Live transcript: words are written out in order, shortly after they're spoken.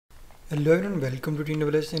Hello everyone, welcome to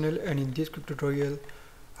TNWS channel, and in this quick tutorial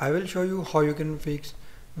I will show you how you can fix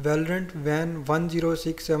Valorant WAN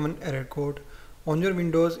 1067 error code on your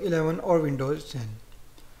Windows 11 or Windows 10,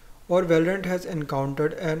 or Valorant has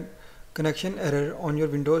encountered an connection error on your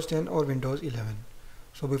Windows 10 or Windows 11.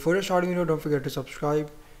 So before you start the video, don't forget to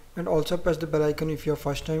subscribe and also press the bell icon if you are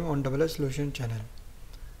first time on WS Solution channel.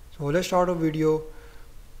 So let's start a video.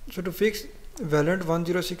 So to fix Valorant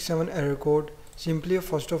 1067 error code, simply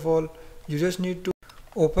first of all you just need to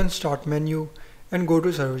open start menu and go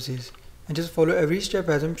to services and just follow every step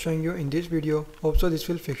as I'm showing you in this video. Hope so this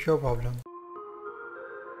will fix your problem.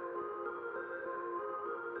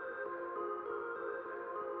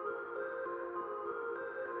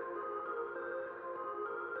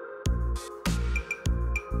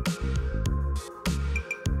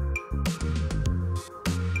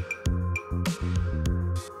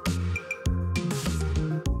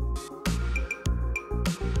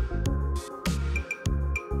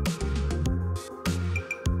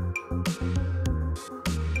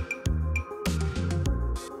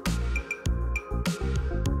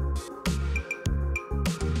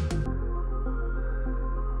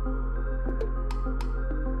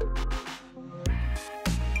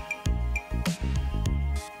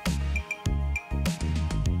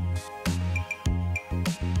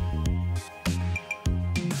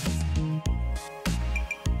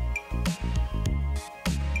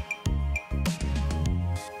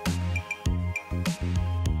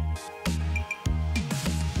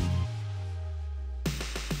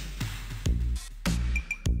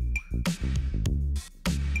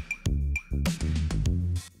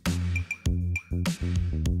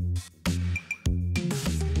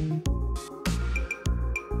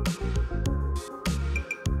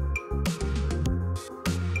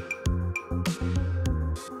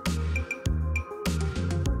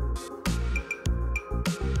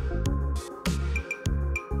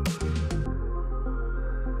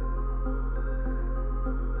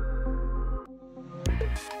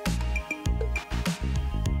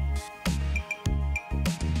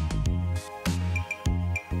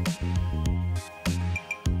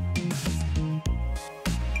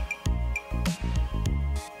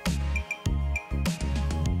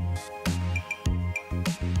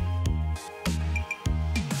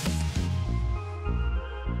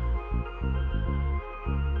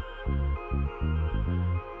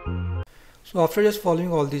 So after just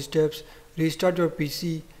following all these steps, restart your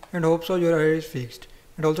PC and hope so your error is fixed.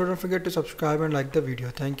 And also don't forget to subscribe and like the video.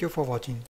 Thank you for watching.